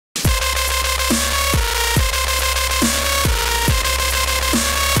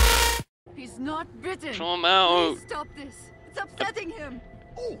not bitten. Throw him out. Please stop this. It's upsetting him.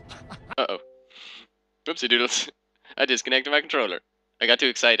 Uh-oh. Whoopsie doodles. I disconnected my controller. I got too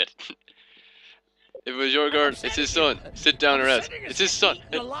excited. If it was your girl, it's his son. Sit down and rest. It's his son.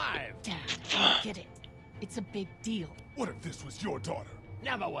 Alive. Dad, I get it. It's a big deal. What if this was your daughter?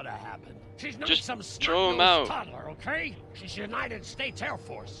 Never would have happened. She's not Just some throw him snot-nosed out. toddler, okay? She's United States Air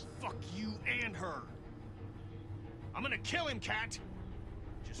Force. Fuck you and her. I'm gonna kill him, Cat.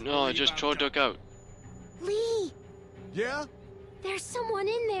 No, worry just about throw Duck out. Lee, Yeah? there's someone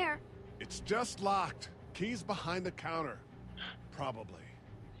in there. It's just locked. Key's behind the counter. Probably.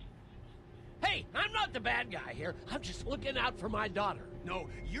 Hey, I'm not the bad guy here. I'm just looking out for my daughter. No,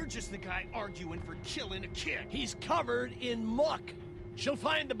 you're just the guy arguing for killing a kid. He's covered in muck. She'll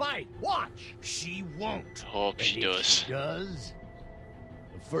find the bite. Watch. She won't. Hope she And if does. She does.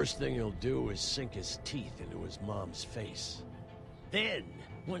 The first thing he'll do is sink his teeth into his mom's face. Then,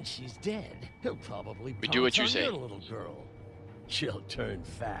 once she's dead, he'll probably We do what pounce you on say. your little girl. She'll turn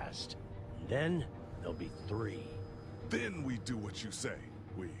fast. And then there'll be 3. Then we do what you say.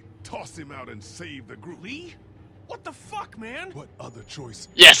 We toss him out and save the group. Lee? What the fuck, man? What other choice?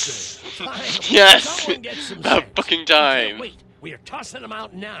 Yes! Finally, Yes! someone get some About sense. fucking We can't time. wait. We are tossing him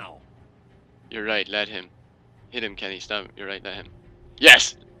out now. You're right, let him. Hit him, Kenny, stop. You're right, let him.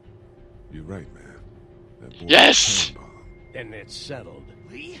 Yes! You're right, man. That boy Yes! time bomb. Then it's settled.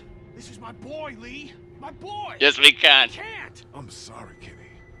 Lee? This is my boy, Lee. My boy. Yes, we can. Can't. I'm sorry, Kenny.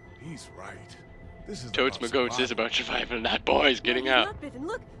 He's right. This is Totes about my goats is survival. about survival, and that boy's getting He's out. not bitten.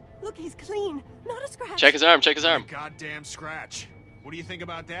 Look, look, he's clean. Not a scratch. Check his arm, check his arm. Goddamn scratch. What do you think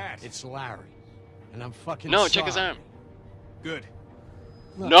about that? It's Larry. And I'm fucking No, check his sorry. arm. Good.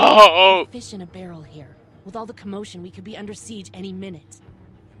 Look, No! fish in a barrel here. With all the commotion, we could be under siege any minute.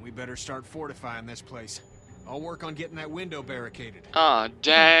 We better start fortifying this place. I'll work on getting that window barricaded. Aw,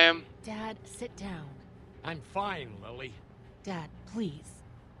 damn. Dad, sit down. I'm fine, Lily. Dad, please.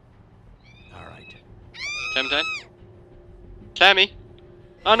 All right. Clementine? Clammy?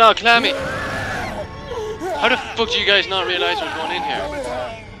 Oh no, Clammy! How the fuck do you guys not realize what's going in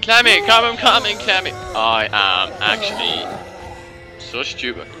here? Clammy, I'm coming, Clammy! I am actually so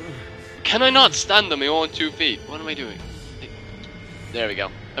stupid. Can I not stand on my own 2 feet? What am I doing? There we go.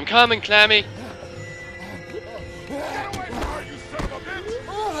 I'm coming, Clammy!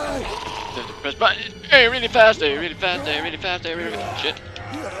 Press button. Hey, really fast, hey, really fast, hey, really fast, hey, really fast. Shit.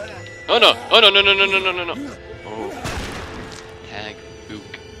 Oh no, oh no, no, no, no, no, no, no, no. Oh. Tag,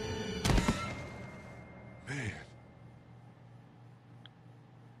 book. Man,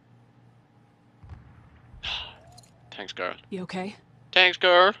 Thanks, girl. You okay? Thanks,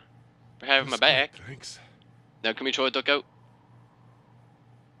 girl, for having my back. thanks. Now can we throw a duck out?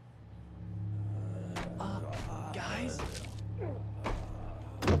 Guys?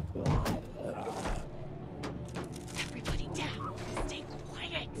 Everybody down. Stay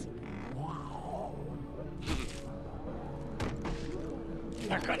quiet.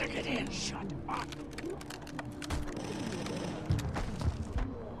 They're gonna get in. Shut up.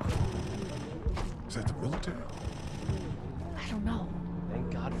 Is that the military? I don't know.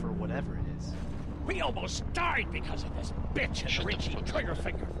 Thank God for whatever it is. We almost died because of this bitch and Shut the Richie fuck up.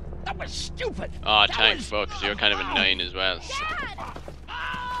 Triggerfinger. That was stupid. Aw, That thanks, was- fuck, 'cause you're kind of a 9 as well.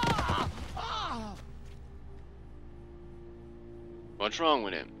 Ah! Ah! What's wrong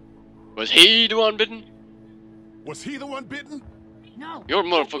with him? Was he the one bitten? Was he the one bitten? No. You're don't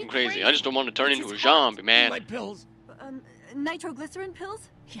be motherfucking crazy. I just don't want to turn It's into a his heart. zombie, man. My pills. Nitroglycerin pills?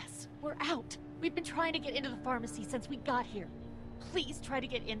 Yes, we're out. We've been trying to get into the pharmacy since we got here. Please try to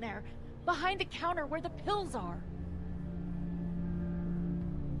get in there. Behind the counter where the pills are.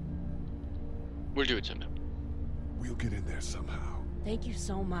 We'll do it somehow. We'll get in there somehow. Thank you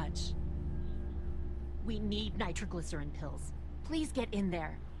so much. We need nitroglycerin pills. Please get in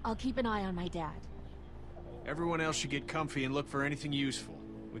there. I'll keep an eye on my dad. Everyone else should get comfy and look for anything useful.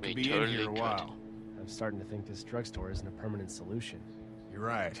 We We could be totally in here a could. while. I'm starting to think this drugstore isn't a permanent solution. You're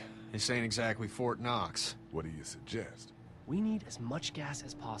right. This ain't exactly Fort Knox. What do you suggest? We need as much gas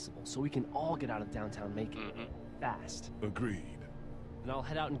as possible so we can all get out of downtown Macon. Fast. Agreed. Then I'll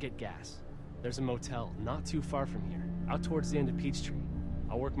head out and get gas. There's a motel not too far from here, out towards the end of Peachtree.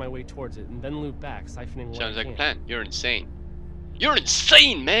 I'll work my way towards it and then loop back, siphoning what Sounds I like a can. plan. You're insane. You're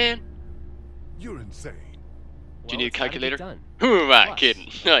insane, man! You're insane. Do you need a it's gotta get calculator? done. Who am I Plus, kidding?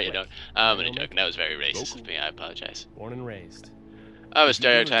 No, you quick. don't. I'm I only don't joking. make That was very racist of local. me. I apologize. Born and raised. I was If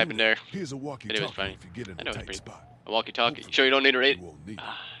you're gonna do stereotyping it, there. Here's a It was walkie-talkie funny. if you get in I a know it's tight pretty- spot. A walkie-talkie. You sure you don't need a You rate? won't need it.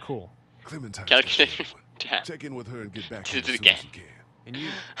 Cool. Clementine's Calculator. the one. Damn. Check in with her and get back Did to it as soon again. as you can. And you?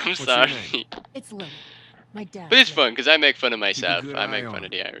 I'm What's your sorry. name? It's Lily. My dad. But it's fun because I make fun of Keep a myself. good I eye make on fun him.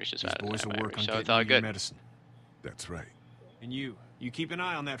 of the Irish as These well. boys will I'm work on Irish, so getting it's all you your good. medicine. That's right. And you keep an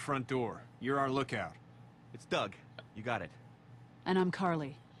eye on that front door. You're our lookout. It's Doug. You got it. And I'm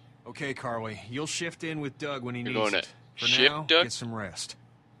Carly. Okay, Carly, you'll shift in with Doug when he You're needs going it. to For shift, now, Doug? get some rest.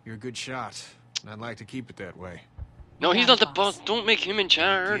 You're a good shot, and I'd like to keep it that way. No, he's Yeah, not the boss. boss. Don't make him in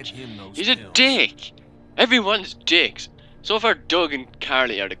charge. Get him those He's a pills. dick. Everyone's dicks. So far, Doug and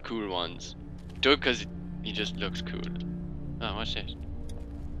Carly are the cool ones. Doug, because he just looks cool. Oh, what's this?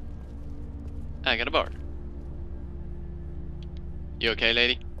 I got a board. You okay,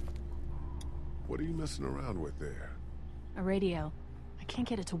 lady? What are you messing around with there? A radio. I can't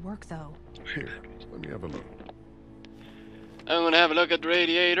get it to work, though. Here, let me have a look. I'm gonna have a look at the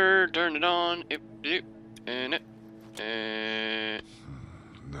radiator. Turn it on. And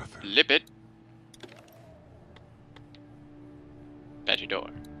Nothing. flip it. Patchy door.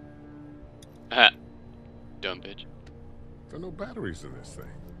 Aha. Dumb bitch. There are no batteries in this thing.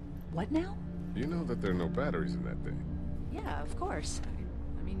 What now? You know that there are no batteries in that thing. Yeah, of course.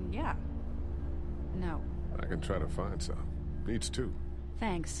 I mean, yeah. No. I can try to find some. Needs two.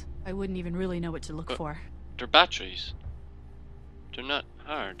 Thanks. I wouldn't even really know what to look But- for. They're batteries. They're not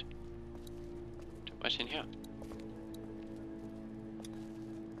hard. What's in here?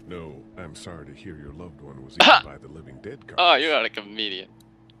 No, I'm sorry to hear your loved one was eaten by the living dead guards. Oh, you are a comedian.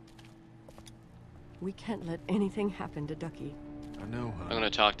 We can't let anything happen to Ducky. I know, I'm huh? gonna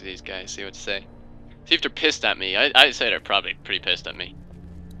talk to these guys, see what to say. See if they're pissed at me. I'd say they're probably pretty pissed at me.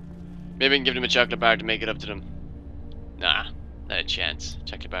 Maybe I can give them a chocolate bar to make it up to them. Nah, not a chance.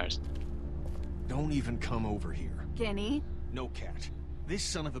 Chocolate bars. Don't even come over here. Kenny? No, Cat. This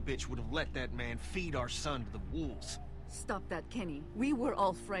son of a bitch would have let that man feed our son to the wolves. Stop that, Kenny. We were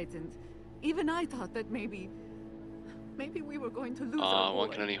all frightened. Even I thought that maybe we were going to lose our boy. One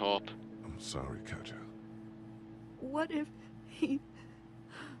can only hope. I'm sorry, Katja. What if he...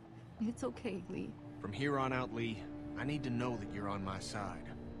 It's okay, Lee. From here on out, Lee, I need to know that you're on my side.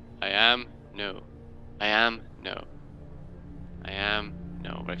 I am no. I am no. I am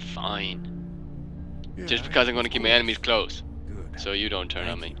no. But fine. Yeah, Just because I'm going to keep my enemies close, Good. so you don't turn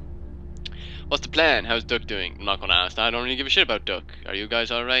on Thank me. What's the plan? How's Duck doing? I'm not going to ask that. I don't really give a shit about Duck. Are you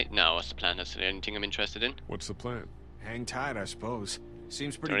guys alright? No, what's the plan? Is there anything I'm interested in? What's the plan? Hang tight, I suppose.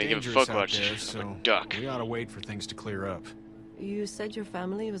 Seems pretty Don't really give a dangerous fuck out about there, a so duck. we ought to wait for things to clear up. You said your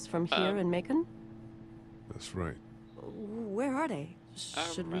family was from here in Macon? That's right. Where are they?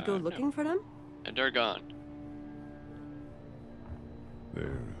 Should we go no. looking for them? And they're gone.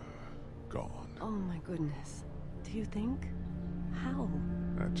 They're gone. Oh my goodness. Do you think? How?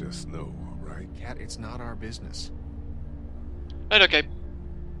 I just know, right? Cat, it's not our business. Right, okay.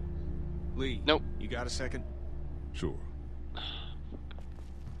 Lee. Nope. You got a second? Sure.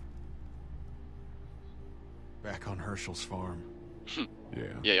 Back on Herschel's farm. Yeah.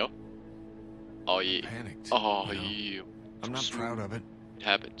 Yeah, yo. Oh, yeah. Panicked. Oh, you know? yeah. I'm not proud of it. It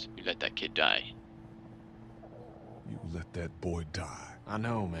happens. You let that kid die. You let that boy die. I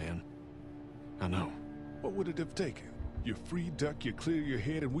know, man. I know. What would it have taken? You free Duck, you clear your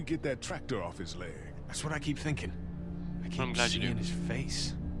head, and we get that tractor off his leg. That's what I keep thinking. I keep I'm glad you seeing do. his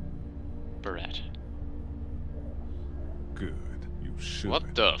face. Barrett. Good. You should.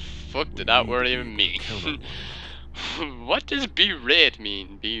 What the fuck We did that need word to be even able to mean? count on one another. What does berate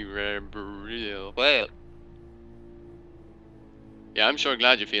mean? Real. Well. Yeah, I'm sure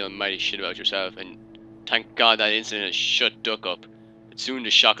glad you're feeling mighty shit about yourself, and thank God that incident has shut Duck up. But soon the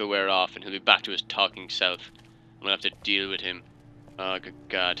shock will wear off, and he'll be back to his talking self. I'm gonna have to deal with him. Oh, good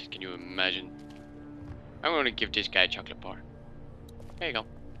God, can you imagine? I'm gonna give this guy a chocolate bar. There you go.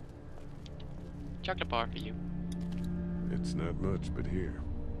 Chocolate bar for you. It's not much, but here.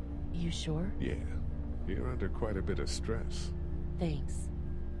 You sure? Yeah. You're under quite a bit of stress. Thanks.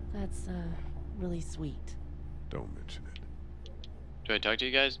 That's, really sweet. Don't mention it. Do I talk to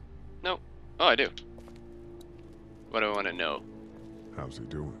you guys? No. Oh, I do. What do I want to know? How's he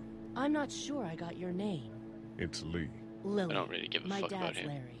doing? I'm not sure I got your name. It's Lee. Lily. I don't really give a My fuck about dad's him.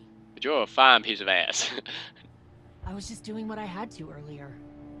 Larry. But you're a fine piece of ass. I was just doing what I had to earlier.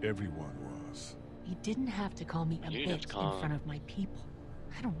 Everyone was. You didn't have to call me a You didn't have to bitch call in front of my people.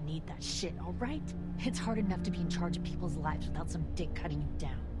 I don't need that shit, alright? It's hard enough to be in charge of people's lives without some dick cutting you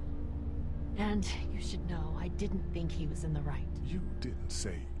down. And you should know, I didn't think he was in the right. You didn't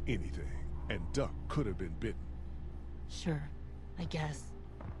say anything, and Duck could have been bitten. Sure, I guess.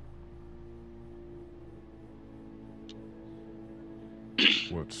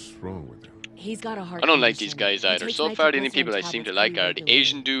 What's wrong with him? He's got a heart I don't like these condition. guys He either. takes So far, the only nitroglycerin people I seem to tablets like pretty are the regularly.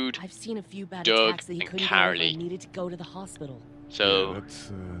 Asian dude, I've seen a few bad Doug, attacks that he and couldn't get over Carly. and needed to go to the hospital. Yeah, so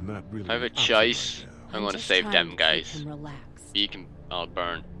that's not really I have a an option choice. right now. I'm gonna just save trying them to keep guys. him relaxed. You can all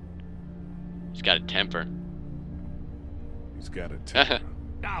burn. He's got a temper. He's got a temper.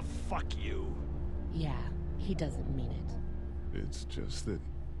 Ah, fuck you. Yeah, he doesn't mean it. It's just that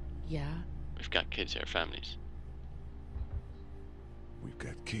Yeah? We've got kids here, families. we've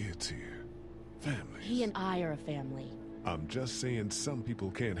got kids here. Families. He and I are a family. I'm just saying some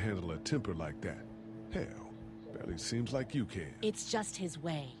people can't handle a temper like that. Hell, barely seems like you can. It's just his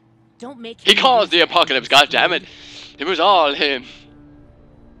way. Don't make He him caused the lose apocalypse, his goddammit! It was all him.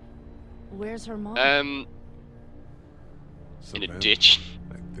 Where's her mom? In a Savannah, ditch.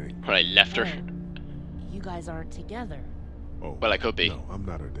 I think. Where I left her. You guys aren't together. Oh, Well, I could be. No, I'm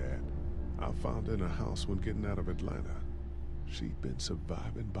not her dad. I found her in a house when getting out of Atlanta. She'd been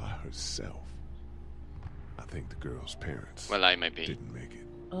surviving by herself. I think the girl's parents Well, I might be. didn't make it.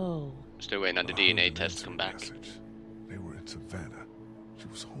 Oh. Still waiting on the I heard DNA an test to come back. answering message. They were in Savannah. She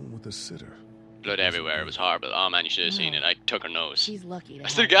was home with a sitter. Blood everywhere. It was horrible. Oh man, you should have seen it. I took her nose. She's lucky to I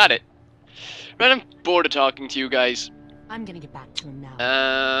still have got him. it. Right, I'm bored of talking to you guys. I'm gonna get back to him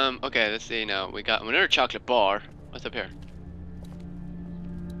now. Okay, let's see now. We got another chocolate bar. What's up here?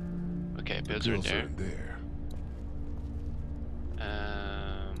 Okay, bills are in Girls there. in there.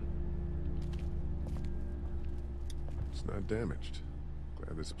 It's not damaged.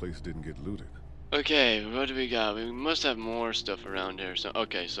 Glad this place didn't get looted. Okay, what do we got? We must have more stuff around here. So,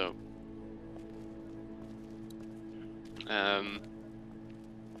 okay, so.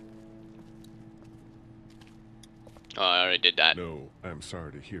 Oh, I already did that. No, I'm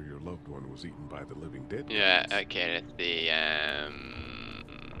sorry to hear your loved one was eaten by the living dead. Yeah, ones. okay, let's see,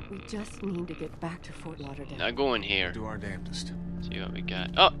 We just need to get back to Fort Lauderdale. I'll go in here. Do our damnedest. See what we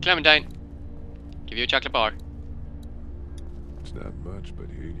got. Oh, Clementine! Give you a chocolate bar. It's not much, but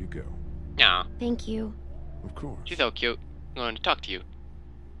here you go. Nah, Thank you. Of course. she's so cute. I'm going to talk to you.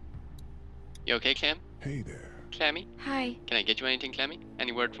 You okay, Clem? Hey there. Clammy? Hi. Can I get you anything, Clammy?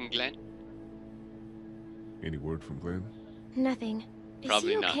 Any word from Glenn? Any word from Glenn? Nothing.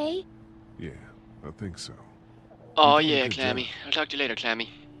 Probably Is he not. okay? Yeah, I think so. Oh You're doing a yeah, good Clammy. job. I'll talk to you later, Clammy.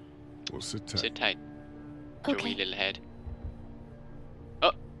 Well, sit tight. Sit tight. Your wee Okay. little head.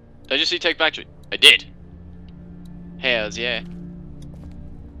 Oh, did I just see Take Factory? I did. Hells yeah.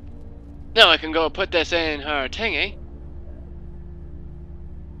 Now I can go put this in her thingy.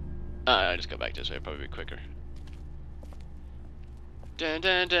 I'll just go back this way, probably be quicker. Dun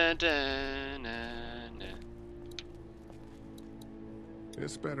dun dun dun dun dun.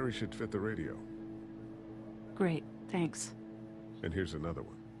 This battery should fit the radio. Great, thanks. And here's another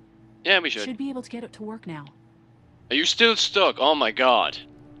one. Yeah, we should. Should be able to get it to work now. Are you still stuck? Oh my god.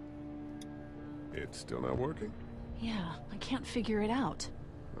 It's still not working? Yeah, I can't figure it out.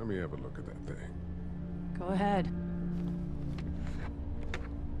 Let me have a look at that thing. Go ahead.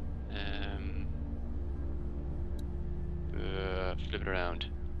 Flip it around.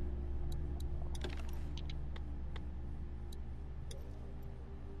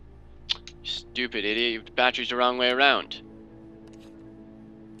 Stupid idiot, the battery's the wrong way around.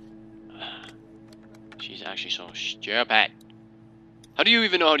 She's actually so stupid. How do you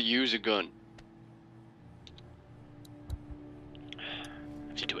even know how to use a gun? I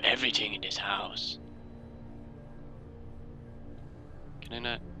have to do everything in this house. Can I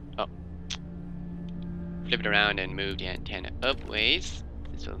not? Oh. Flip it around and move the antenna up ways.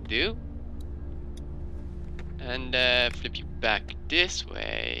 This will do. And flip you back this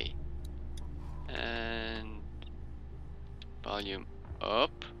way. And volume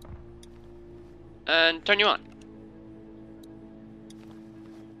up. And turn you on.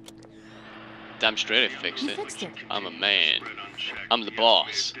 Damn straight I fixed You it. fixed it. I'm a man. I'm the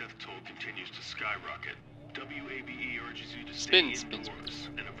boss. Death toll continues to skyrocket. WABE urges you to Spin, stay spin, indoors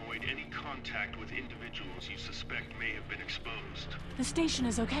and avoid any contact with individuals you suspect may have been exposed. The station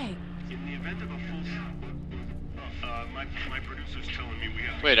is okay. In the event of a full... my producer's telling me we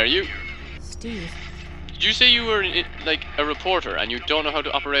have to... Wait, are you? Steve, Did you say you were like a reporter and you don't know how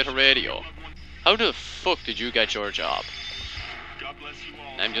to operate a radio? How the fuck did you get your job? God bless you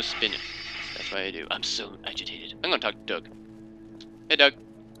all. I'm just spinning. That's what I do. I'm so agitated. I'm gonna talk to Doug. Hey, Doug.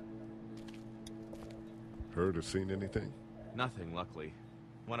 Heard or seen anything? Nothing, luckily.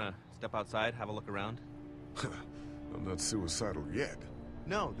 Wanna step outside, have a look around? I'm not suicidal yet.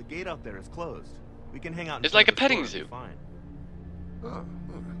 No, the gate out there is closed. We can hang out in It's front like of a the petting store and zoo. be Fine. Oh,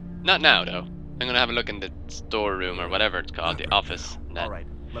 Not now, though. I'm gonna have a look in the storeroom or whatever it's called, the office. And that. All right,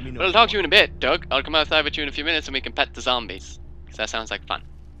 let me know. Well, I'll if talk to you want. in a bit, Doug. I'll come outside with you in a few minutes and we can pet the zombies. Because that sounds like fun.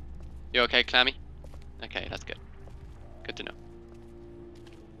 You okay, Clammy? Okay, that's good. Good to know.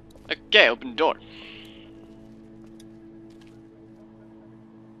 Okay, open the door.